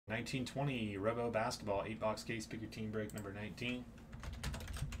1920 Robo Basketball 8-box case. Pick your team break number 19.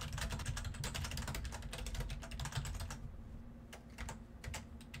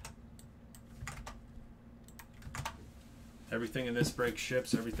 Everything in this break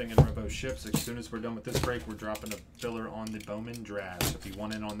ships. Everything in Robo ships. As soon as we're done with this break, we're dropping a filler on the Bowman Drafts. So if you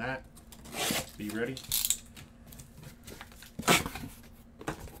want in on that, be ready.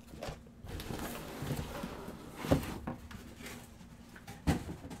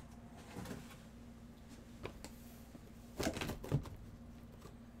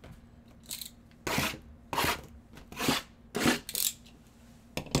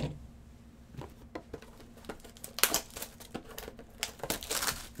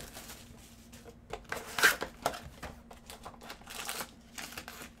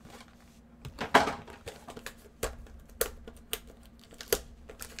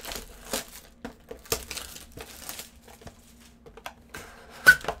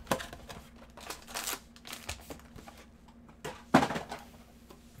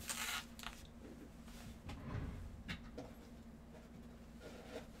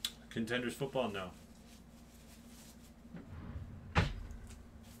 Contenders football, no.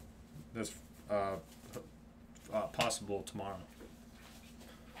 That's possible tomorrow,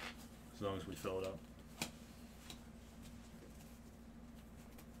 as long as we fill it up.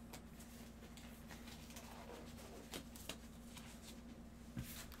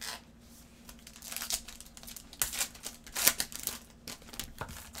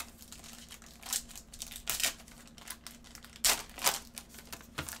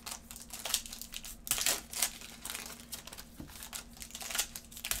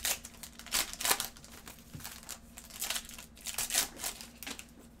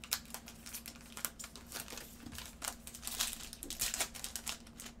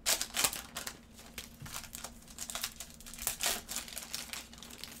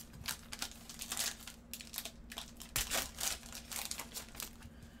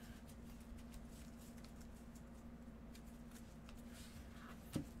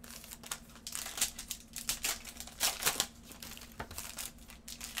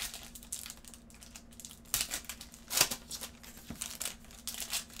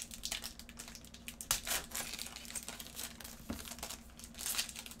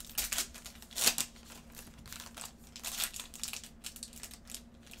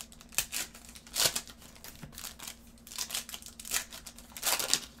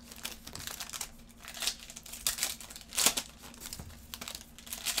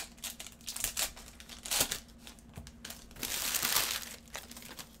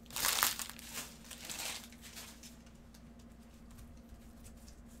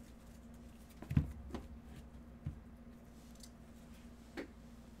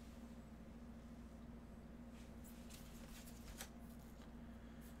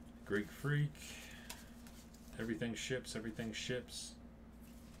 Greek Freak. Everything ships. Everything ships.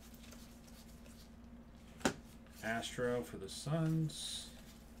 Astro for the Suns.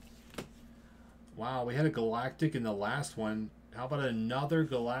 Wow, we had a Galactic in the last one. How about another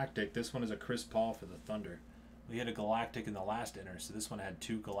Galactic? This one is a Chris Paul for the Thunder. We had a Galactic in the last inner, so this one had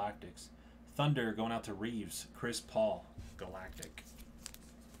 2 Galactics. Thunder going out to Reeves. Chris Paul, Galactic.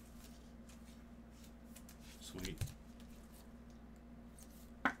 Sweet.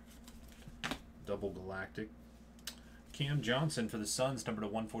 Double Galactic. Cam Johnson for the Suns, number to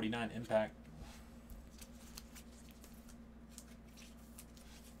 149, Impact.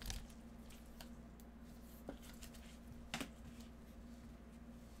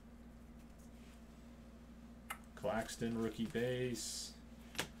 Claxton, rookie base.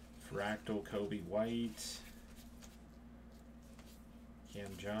 Fractal, Kobe White.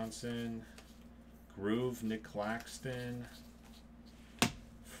 Cam Johnson. Groove, Nick Claxton.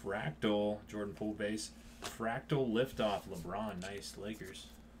 Fractal, Jordan Poole base. Fractal Liftoff, LeBron. Nice, Lakers.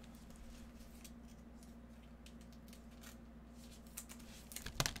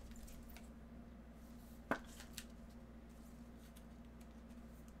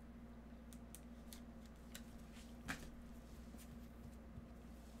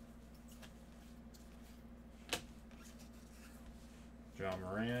 John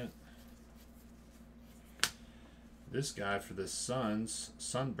Morant. This guy for the Suns,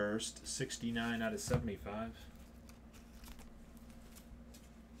 Sunburst, 69 out of 75.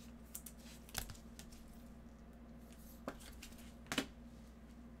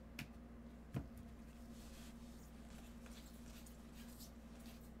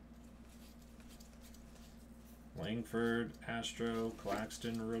 Langford, Astro,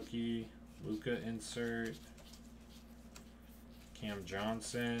 Claxton, rookie, Luka insert, Cam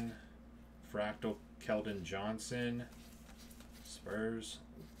Johnson, Fractal, Keldon Johnson, Spurs,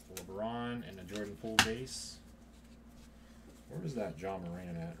 LeBron and a Jordan Poole base. Where is that John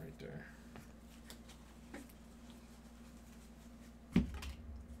Moran at right there?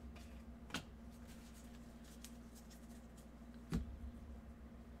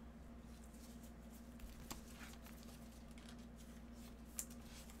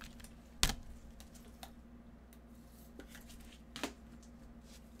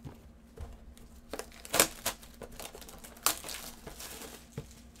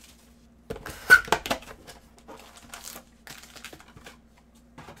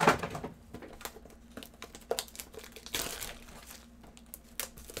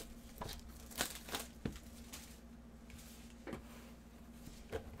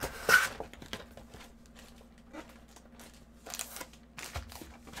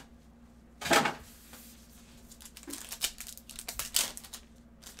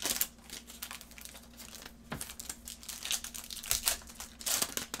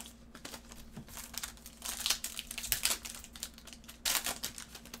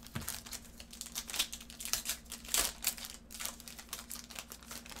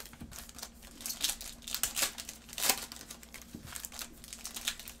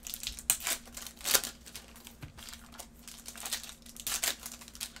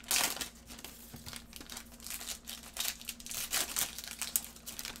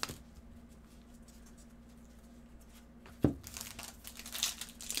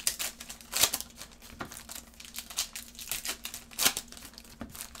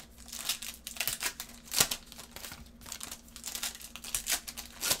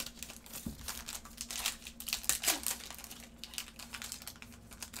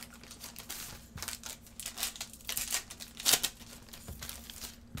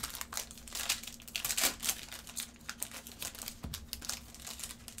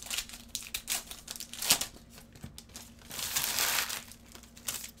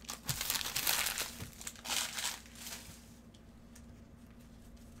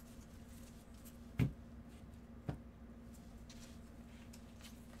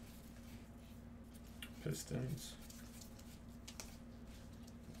 Pistons.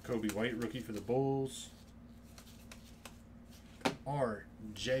 Kobe White, rookie for the Bulls.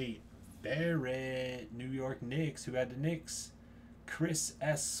 R.J. Barrett, New York Knicks. Who had the Knicks? Chris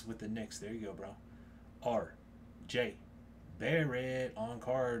S. with the Knicks. There you go, bro. R.J. Barrett on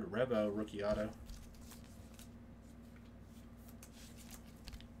card. Revo, rookie auto.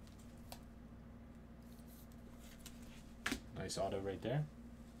 Nice auto right there.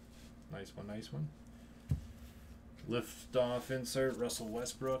 Nice one, nice one. Lift off insert, Russell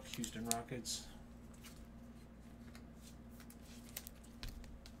Westbrook, Houston Rockets.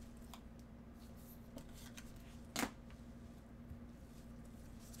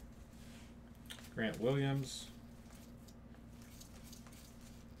 Grant Williams.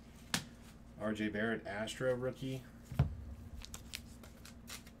 RJ Barrett, Astro rookie.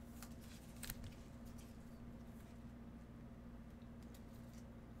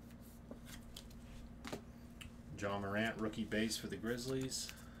 John Morant, rookie base for the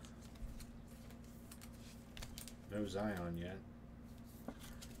Grizzlies. No Zion yet.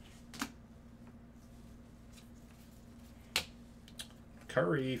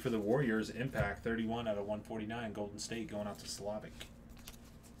 Curry for the Warriors, impact 31 out of 149. Golden State going out to Slavic.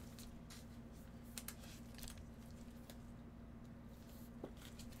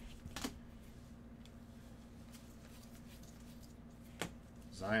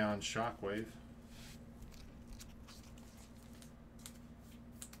 Zion Shockwave.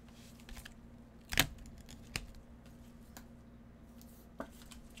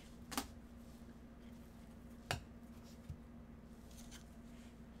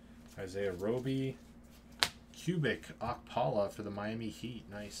 Isaiah Roby. Cubic Okpala for the Miami Heat.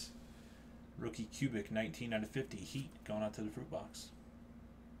 Nice. Rookie Cubic, 19 out of 50. Heat going out to the fruit box.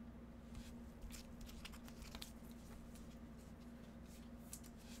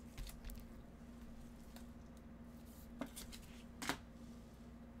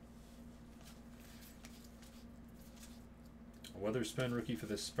 Weatherspoon rookie for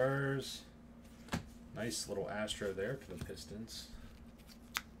the Spurs. Nice little Astro there for the Pistons.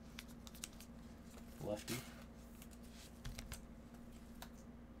 Lefty.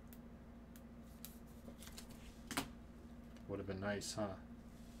 Would have been nice, huh?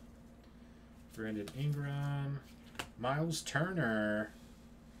 Brandon Ingram. Miles Turner.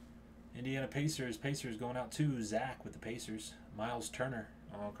 Indiana Pacers. Pacers going out to Zach with the Pacers. Miles Turner.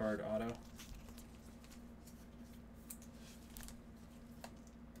 All card auto.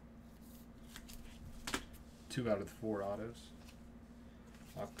 Two out of the 4 autos.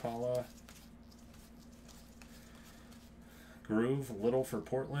 Okpala. Groove, Little for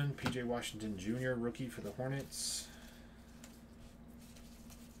Portland. PJ Washington Jr., rookie for the Hornets.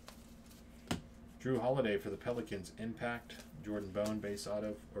 Drew Holiday for the Pelicans, Impact. Jordan Bone, base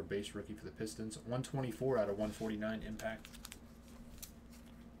auto or base rookie for the Pistons. 124 out of 149, Impact.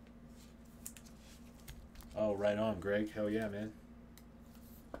 Oh, right on, Greg. Hell yeah, man.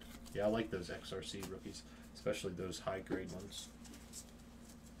 Yeah, I like those XRC rookies, especially those high-grade ones.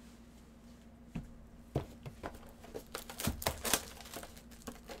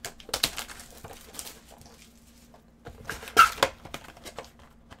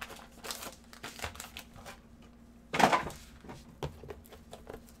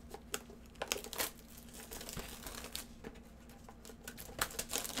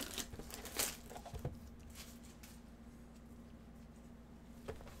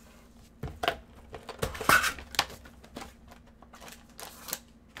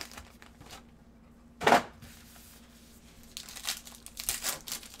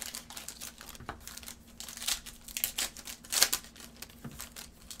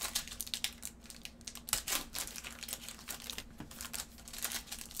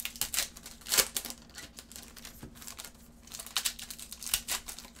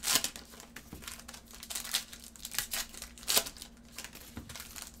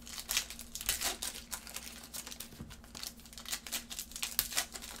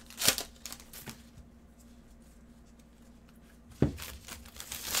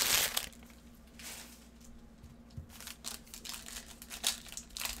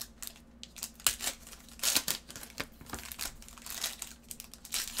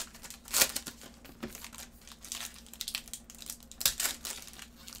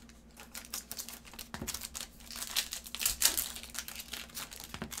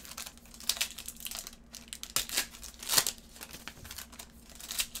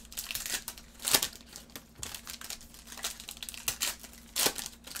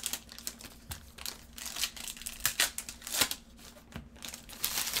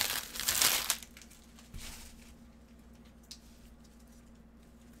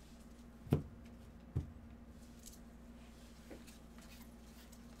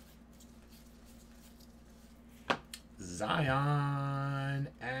 Zion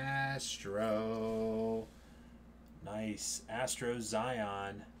Astro. Nice. Astro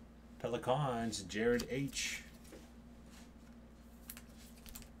Zion. Pelicans, Jared H.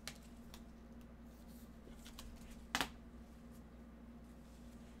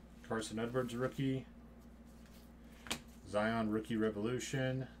 Carson Edwards, rookie. Zion, rookie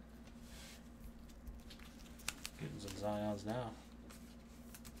revolution. Getting some Zions now.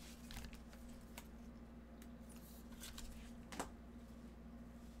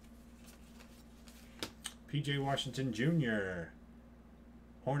 PJ Washington Jr.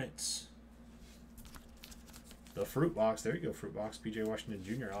 Hornets. The Fruit Box. There you go, Fruit Box. PJ Washington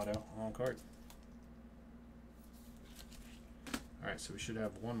Jr. auto on card. Alright, so we should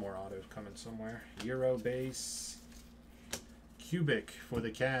have one more auto coming somewhere. Euro base. Cubic for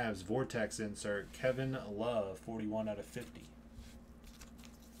the Cavs. Vortex insert. Kevin Love, 41 out of 50.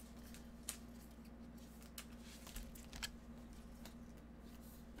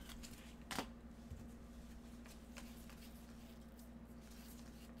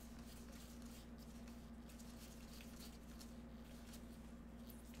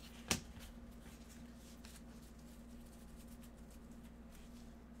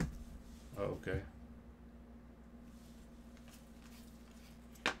 Okay.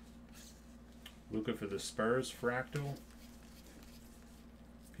 Luka for the Spurs, Fractal.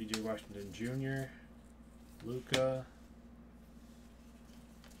 PJ Washington Jr. Luka.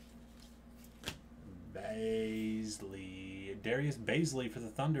 Baisley. Darius Baisley for the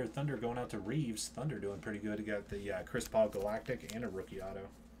Thunder. Thunder going out to Reeves. Thunder doing pretty good. He got the Chris Paul Galactic and a rookie auto.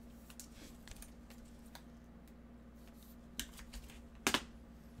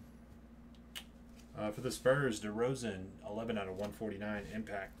 For the Spurs, DeRozan, 11 out of 149,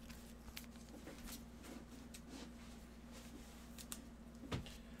 Impact.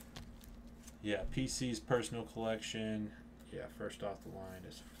 Yeah, PC's personal collection. Yeah, first off the line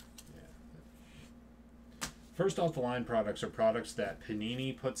is... Yeah. First off the line products are products that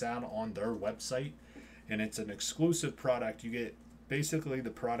Panini puts out on their website, and it's an exclusive product. You get... Basically,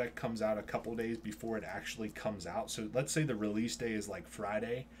 the product comes out a couple days before it actually comes out. So let's say the release day is like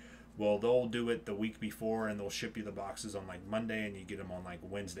Friday. Well, they'll do it the week before, and they'll ship you the boxes on like Monday, and you get them on like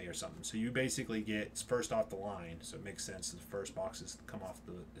Wednesday or something. So you basically get it's first off the line, so it makes sense. The first boxes come off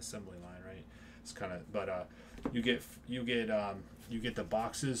the assembly line, right? It's kind of, but you get the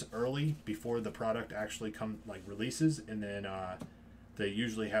boxes early before the product actually releases, and then they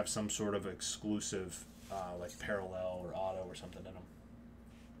usually have some sort of exclusive like parallel or auto or something in them.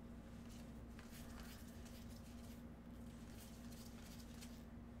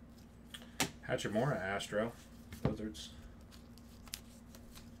 Hachimura Astro, Wizards.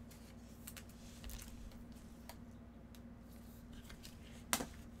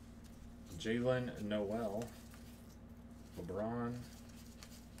 Jalen Noel, LeBron,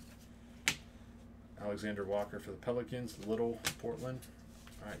 Alexander Walker for the Pelicans, Little, Portland.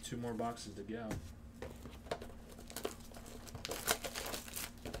 All right, 2 more boxes to go.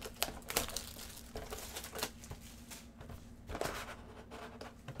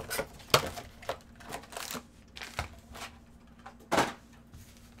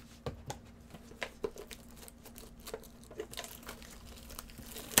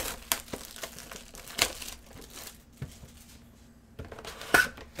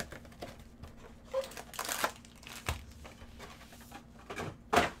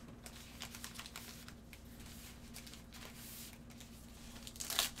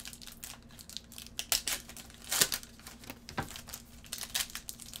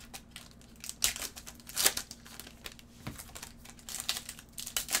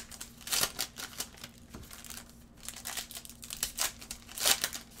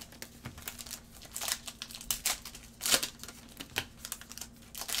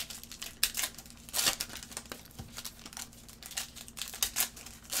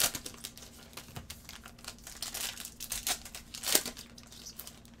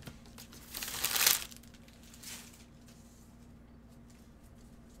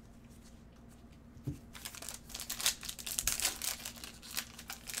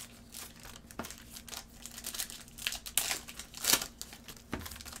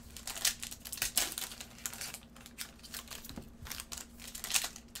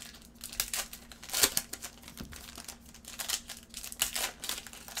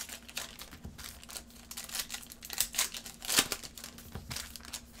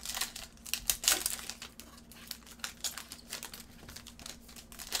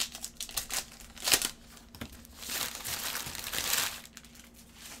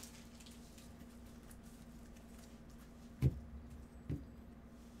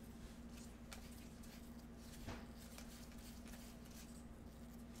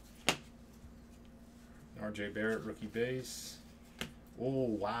 RJ Barrett, rookie base. Oh,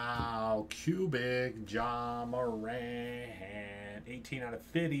 wow. Cubic, Ja Morant. 18 out of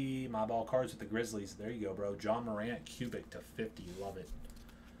 50. My ball cards with the Grizzlies. There you go, bro. Ja Morant, cubic to 50. Love it.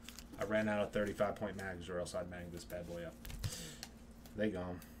 I ran out of 35-point mags or else I'd mag this bad boy up. They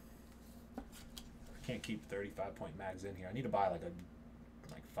gone. I can't keep 35-point mags in here. I need to buy like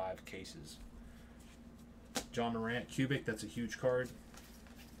 5 cases. Ja Morant, cubic. That's a huge card.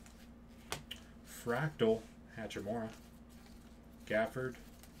 Fractal, Hachimura, Gafford,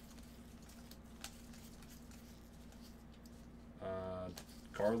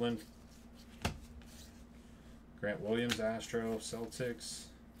 Garland, Grant Williams, Astro, Celtics,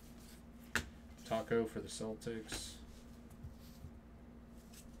 Taco for the Celtics,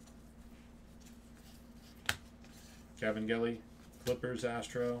 Kevin Gelly, Clippers,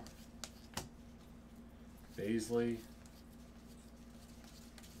 Astro, Baisley,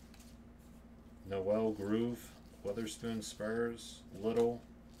 Noel Groove, Weatherspoon, Spurs, Little,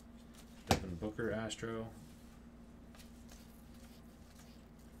 Devin Booker, Astro,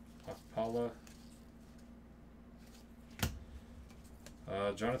 Akpala,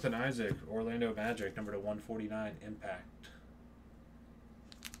 Jonathan Isaac, Orlando Magic, number to 149, Impact.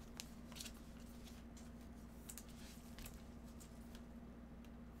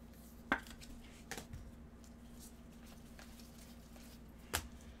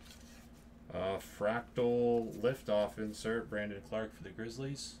 Fractal Liftoff insert, Brandon Clark for the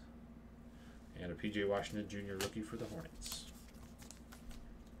Grizzlies. And a PJ Washington Jr. rookie for the Hornets.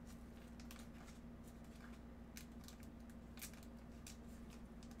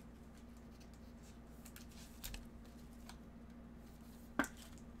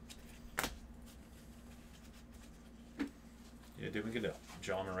 Yeah, did we get a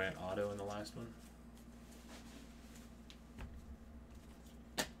Ja Morant auto in the last one?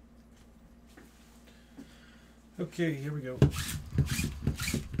 Okay, here we go.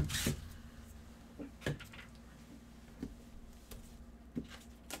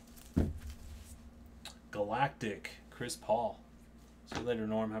 Galactic, Chris Paul. See you later,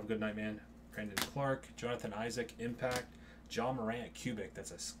 Norm. Have a good night, man. Brandon Clark, Jonathan Isaac, Impact, Ja Morant, cubic.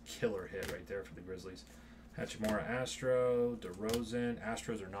 That's a killer hit right there for the Grizzlies. Hachimura, Astro, DeRozan.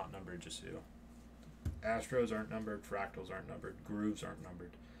 Astros are not numbered, just so you know. Astros aren't numbered. Fractals aren't numbered. Grooves aren't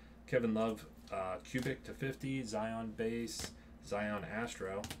numbered. Kevin Love, cubic to 50. Zion base. Zion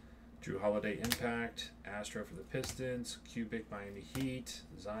Astro. Drew Holiday Impact, Astro for the Pistons, Cubic Miami Heat,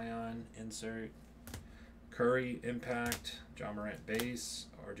 Zion insert, Curry Impact, John Morant Base,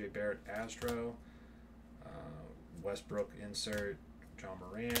 RJ Barrett Astro, Westbrook insert, John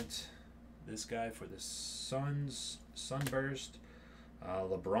Morant, this guy for the Suns, Sunburst,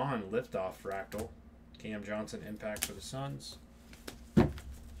 LeBron Liftoff Fractal, Cam Johnson Impact for the Suns.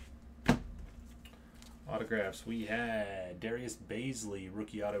 Autographs, we had Darius Baisley,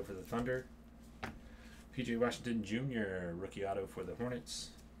 rookie auto for the Thunder. PJ Washington Jr., rookie auto for the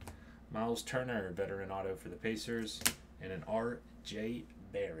Hornets. Miles Turner, veteran auto for the Pacers. And an R.J.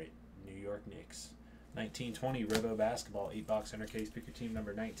 Barrett, New York Knicks. 1920 Robo Basketball, 8-box inner case. Pick your team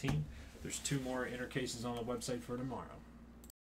number 19. There's 2 more inner cases on the website for tomorrow.